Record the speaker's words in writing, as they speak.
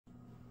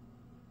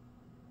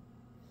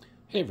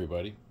Hey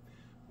everybody,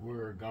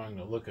 we're going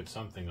to look at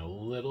something a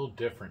little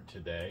different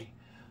today.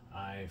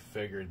 I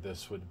figured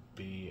this would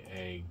be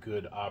a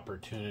good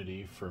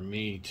opportunity for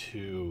me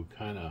to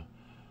kind of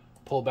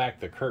pull back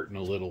the curtain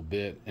a little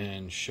bit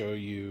and show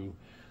you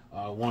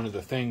one of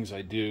the things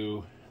I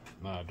do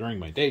during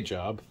my day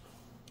job.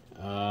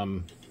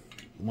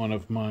 One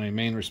of my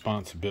main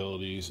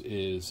responsibilities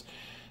is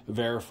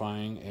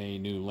verifying a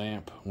new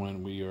lamp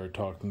when we are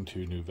talking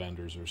to new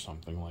vendors or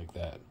something like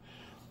that.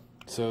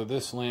 So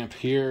this lamp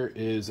here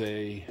is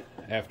a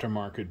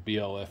aftermarket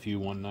BLFU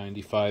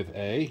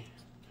 195A.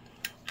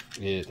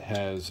 It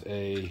has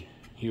a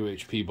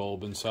UHP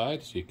bulb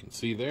inside, as you can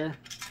see there.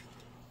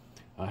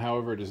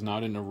 However, it is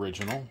not an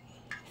original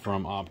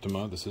from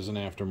Optima. This is an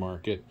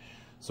aftermarket.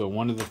 So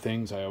one of the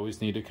things I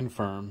always need to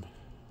confirm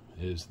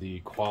is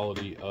the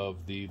quality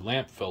of the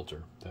lamp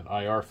filter, that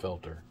IR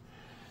filter.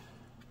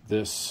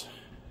 This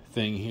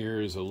thing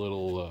here is a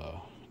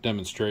little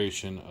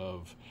demonstration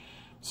of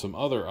some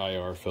other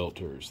IR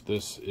filters.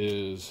 This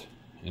is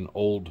an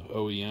old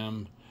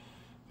OEM.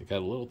 It got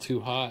a little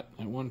too hot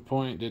at one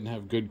point, didn't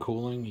have good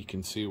cooling. You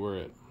can see where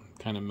it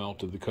kind of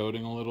melted the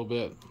coating a little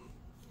bit.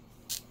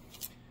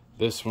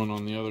 This one,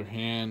 on the other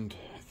hand,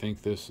 I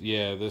think this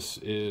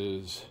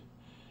is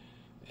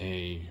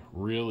a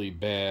really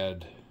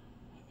bad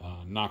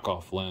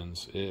knockoff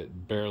lens.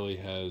 It barely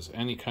has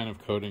any kind of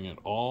coating at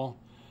all.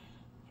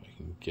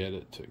 Get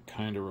it to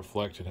kind of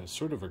reflect. It has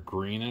sort of a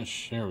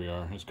greenish, there we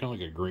are, it's kind of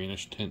like a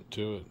greenish tint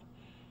to it,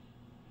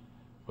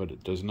 but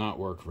it does not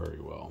work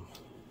very well.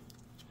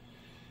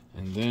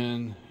 And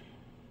then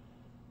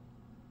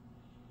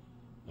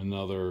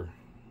another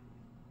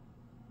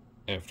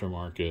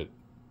aftermarket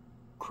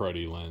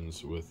cruddy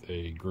lens with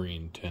a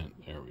green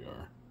tint, there we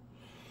are.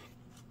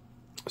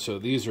 So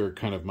these are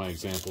kind of my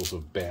examples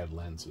of bad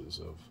lenses,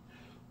 of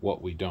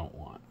what we don't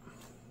want.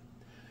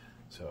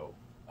 So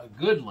a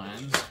good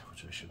lens,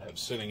 which I should have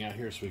sitting out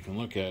here so we can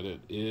look at it,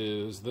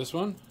 is this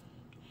one.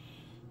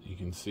 You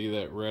can see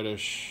that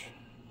reddish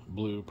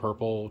blue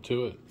purple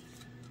to it.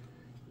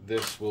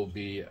 This will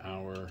be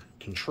our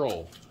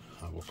control,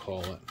 I will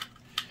call it,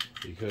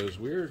 because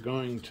we're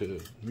going to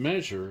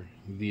measure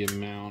the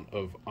amount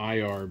of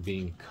IR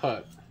being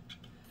cut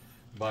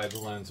by the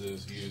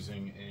lenses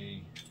using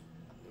a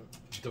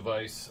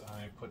device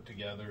I put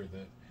together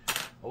that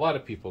a lot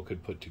of people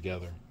could put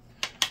together.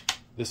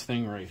 This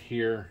thing right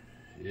here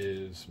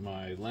is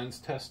my lens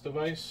test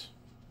device.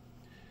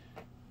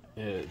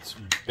 It's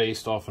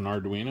based off an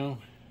Arduino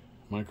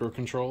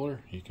microcontroller.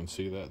 You can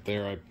see that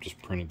there. I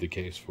just printed the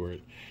case for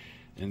it.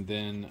 And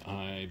then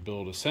I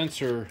built a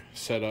sensor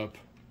setup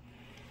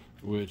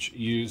which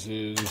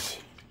uses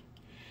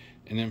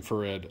an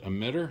infrared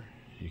emitter.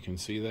 You can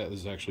see that this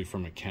is actually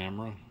from a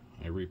camera.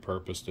 I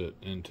repurposed it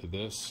into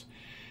this.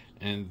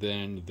 And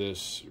then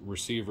this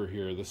receiver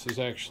here, this is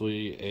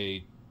actually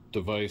a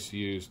device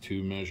used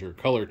to measure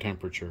color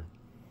temperature.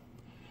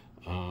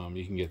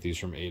 You can get these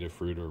from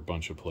Adafruit or a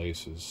bunch of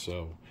places.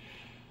 So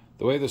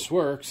the way this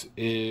works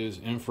is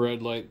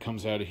infrared light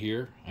comes out of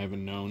here. I have a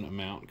known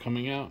amount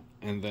coming out,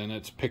 and then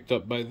it's picked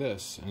up by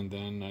this, and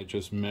then I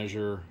just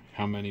measure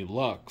how many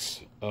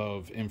lux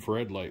of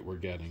infrared light we're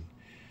getting.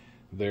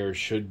 There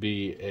should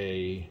be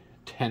a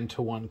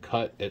 10-to-1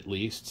 cut at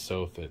least,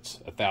 so if it's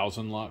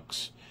 1,000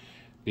 lux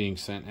being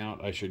sent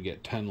out, I should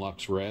get 10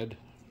 lux red,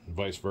 and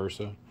vice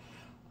versa.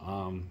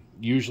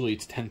 Usually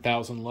it's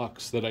 10,000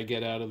 lux that I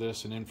get out of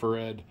this in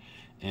infrared,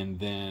 and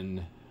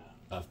then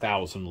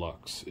 1,000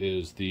 lux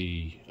is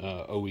the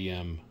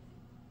OEM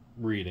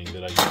reading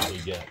that I usually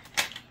get.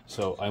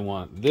 So I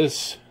want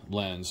this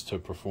lens to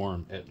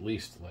perform at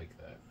least like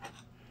that.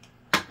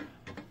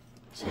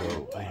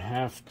 So I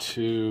have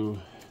to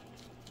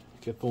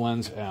get the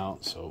lens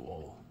out, so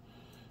we'll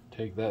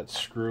take that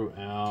screw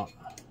out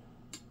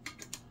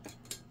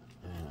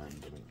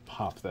and let me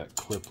pop that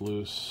clip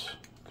loose.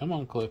 Come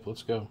on, clip,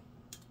 let's go.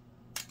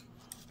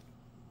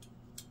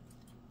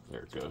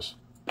 There it goes.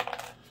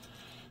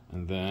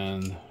 And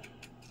then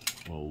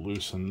we'll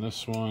loosen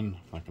this one.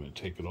 I'm not going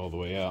to take it all the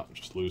way out,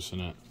 just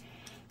loosen it.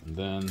 And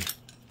then,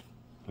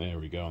 there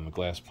we go, and the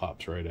glass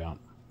pops right out.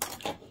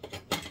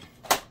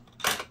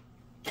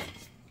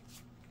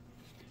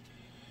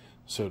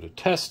 So to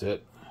test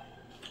it,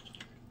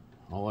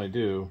 all I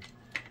do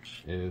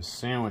is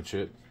sandwich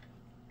it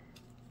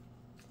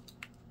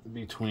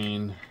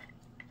between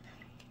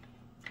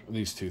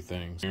these two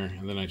things here,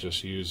 and then I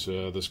just use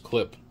this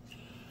clip,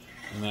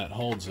 and that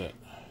holds it.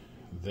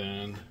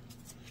 Then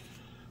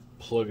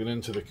plug it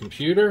into the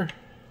computer,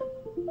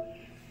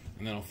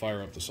 and then I'll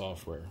fire up the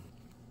software.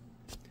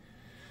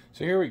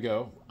 So here we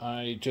go.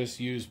 I just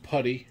used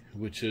PuTTY,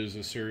 which is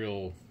a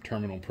serial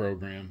terminal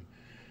program,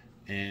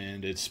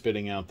 and it's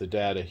spitting out the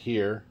data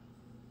here.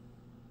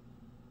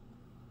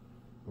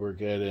 We're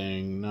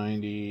getting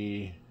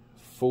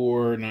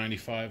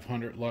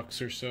 9,500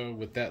 lux or so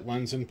with that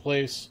lens in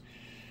place.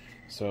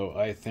 So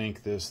I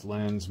think this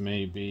lens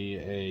may be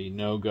a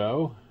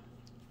no-go.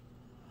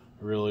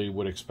 I really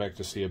would expect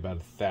to see about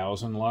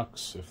 1,000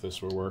 lux if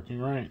this were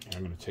working right.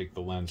 I'm going to take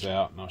the lens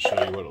out and I'll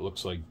show you what it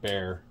looks like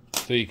bare.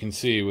 So you can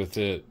see with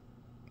it,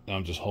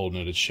 I'm just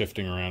holding it, it's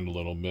shifting around a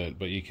little bit,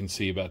 but you can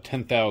see about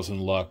 10,000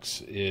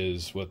 lux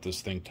is what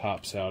this thing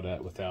tops out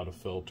at without a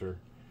filter.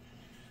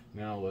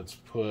 Now let's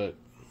put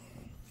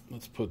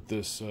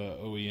this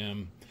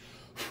OEM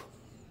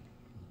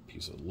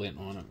piece of lint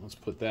on it. Let's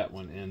put that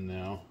one in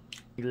now.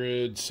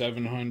 100,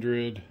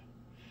 700,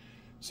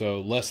 so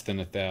less than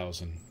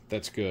 1,000.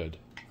 That's good.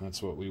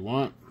 That's what we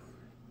want.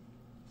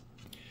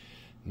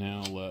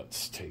 Now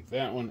let's take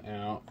that one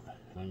out.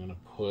 I'm going to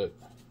put,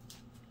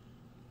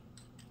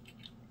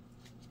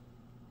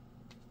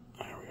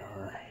 there we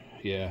are.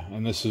 Yeah,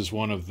 and this is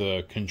one of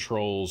the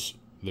controls,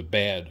 the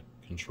bad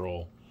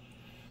control.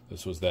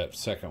 This was that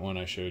second one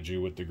I showed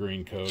you with the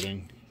green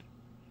coating.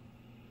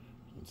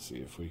 Let's see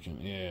if we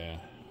can, yeah.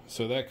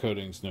 So that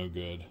coating's no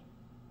good.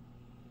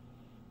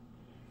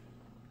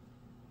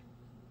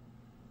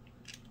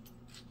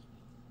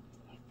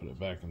 Put it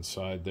back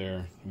inside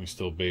there. We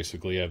still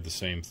basically have the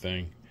same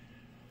thing.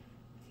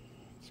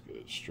 Let's get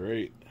it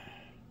straight.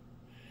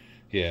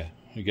 Yeah,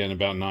 again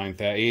about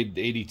 9,000,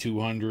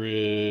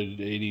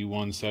 8,200,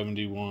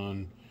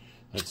 8,171.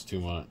 That's too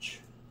much.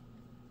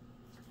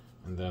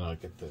 And then I'll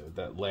get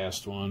that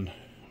last one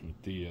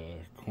with the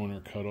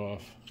corner cut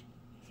off.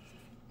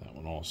 That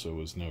one also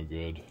was no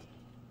good.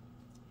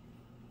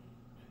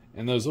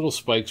 And those little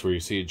spikes where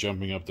you see it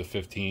jumping up to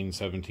 15,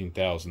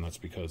 17,000, that's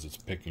because it's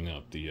picking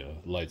up the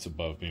lights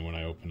above me when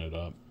I open it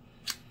up.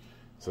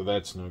 So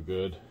that's no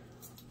good.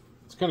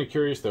 It's kind of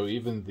curious though,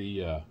 even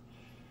the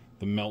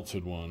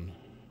melted one,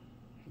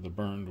 the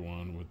burned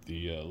one with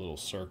the little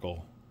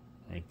circle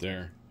right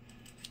there,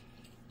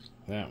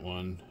 that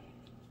one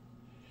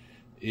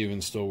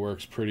even still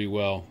works pretty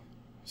well.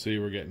 See,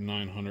 we're getting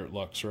 900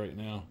 lux right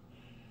now.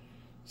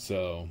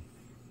 So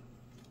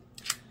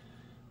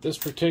this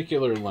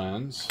particular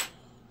lens,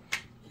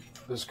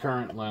 this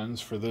current lens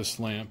for this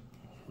lamp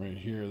right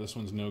here, this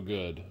one's no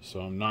good,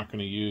 so I'm not going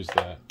to use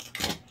that.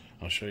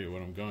 I'll show you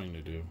what I'm going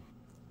to do.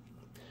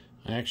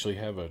 I actually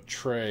have a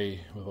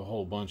tray with a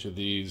whole bunch of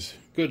these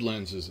good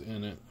lenses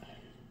in it.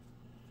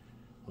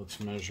 Let's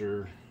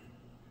measure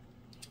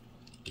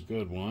the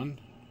good one.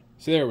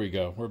 So there we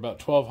go. We're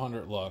about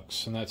 1,200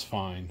 lux, and that's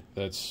fine.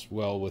 That's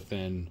well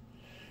within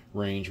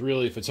range.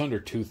 Really, if it's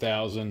under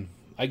 2,000,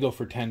 I go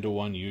for 10 to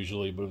 1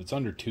 usually, but if it's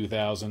under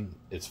 2,000,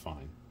 it's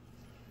fine.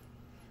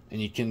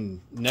 And you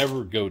can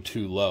never go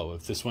too low.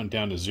 If this went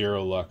down to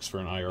 0 lux for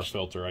an IR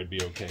filter, I'd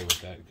be okay with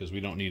that because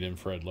we don't need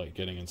infrared light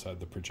getting inside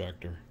the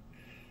projector.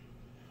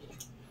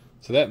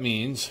 So that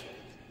means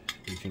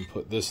you can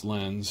put this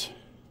lens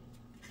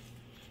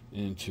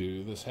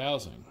into this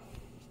housing.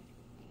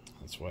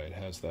 That's why it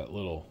has that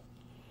little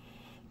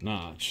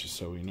notch,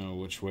 so we know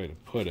which way to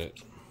put it.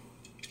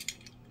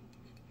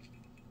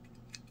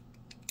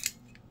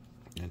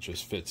 It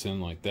just fits in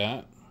like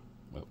that.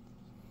 Oh,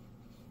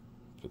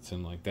 fits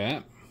in like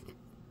that.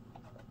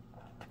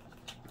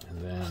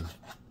 And then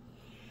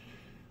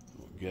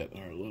we'll get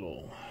our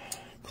little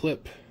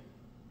clip.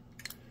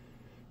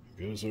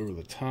 It goes over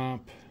the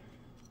top.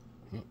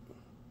 Oh.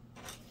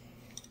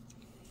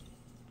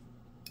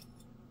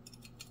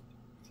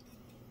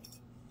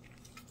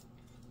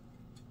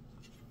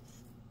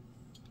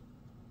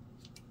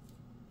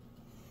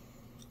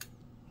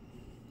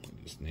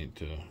 I just need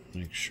to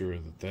make sure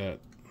that that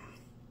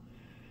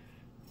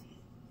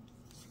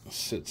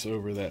sits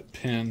over that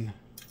pin.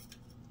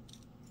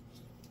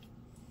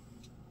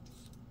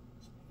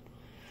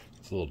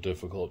 It's a little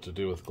difficult to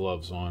do with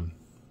gloves on,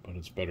 but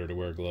it's better to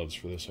wear gloves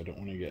for this. I don't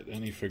want to get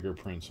any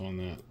fingerprints on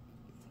that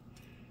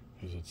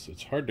because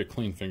it's hard to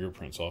clean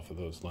fingerprints off of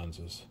those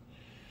lenses.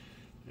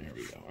 There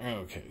we go.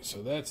 Okay,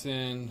 so that's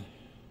in.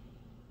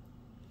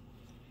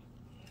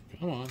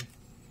 Come on,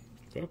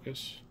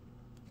 focus.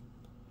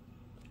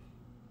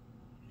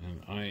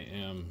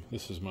 And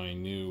this is my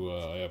new,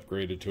 I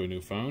upgraded to a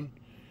new phone.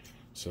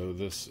 So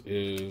this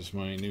is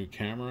my new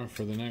camera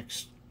for the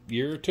next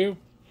year or two.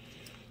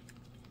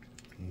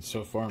 And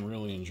so far I'm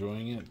really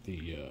enjoying it.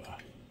 The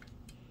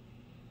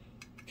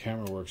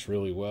camera works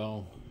really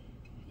well.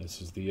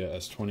 This is the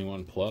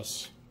S21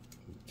 Plus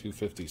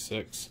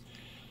 256.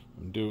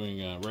 I'm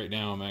doing, right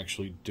now I'm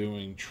actually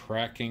doing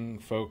tracking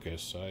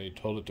focus. I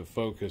told it to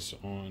focus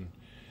on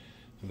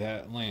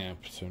that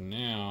lamp. So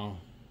now,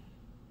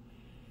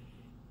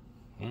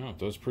 wow, it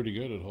does pretty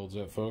good. It holds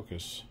that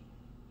focus.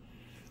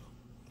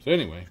 So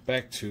anyway,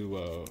 back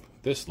to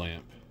this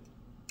lamp.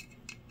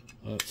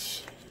 Let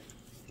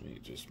me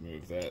just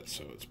move that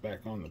so it's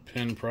back on the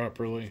pin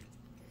properly.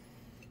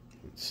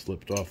 It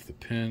slipped off the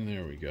pin.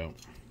 There we go.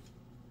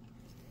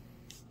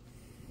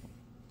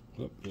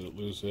 Oop, did it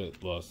lose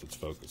it? Lost its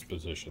focus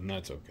position.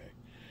 That's okay.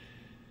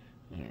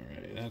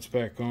 Alright, that's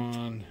back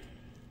on.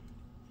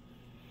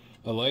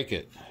 I like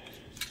it.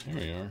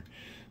 There we are.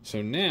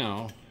 So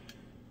now,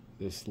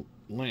 this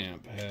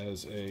lamp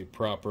has a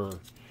proper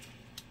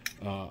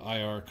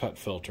IR cut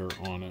filter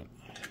on it,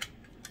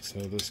 so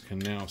this can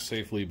now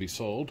safely be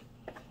sold.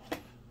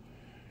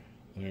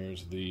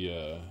 There's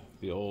the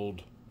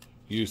old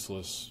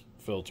useless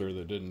filter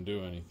that didn't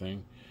do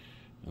anything,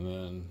 and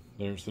then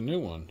there's the new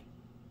one.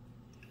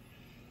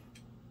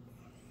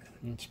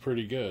 It's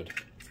pretty good.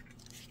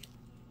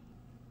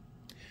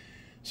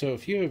 So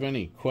if you have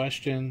any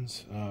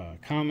questions,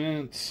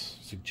 comments,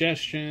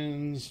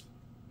 suggestions,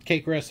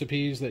 cake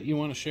recipes that you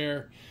want to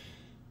share,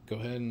 go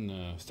ahead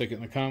and stick it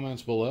in the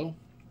comments below.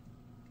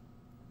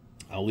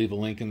 I'll leave a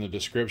link in the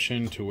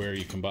description to where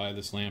you can buy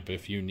this lamp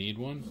if you need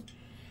one.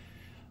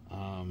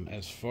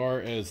 As far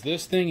as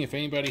this thing, if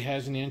anybody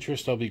has any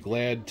interest, I'll be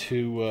glad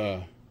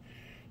to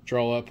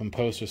draw up and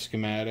post a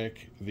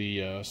schematic.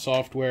 The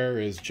software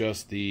is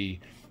just the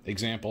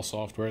example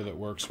software that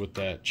works with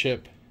that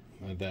chip,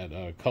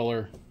 that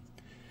color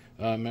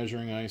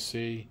measuring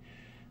IC.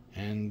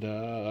 And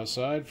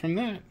aside from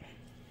that,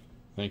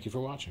 thank you for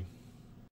watching.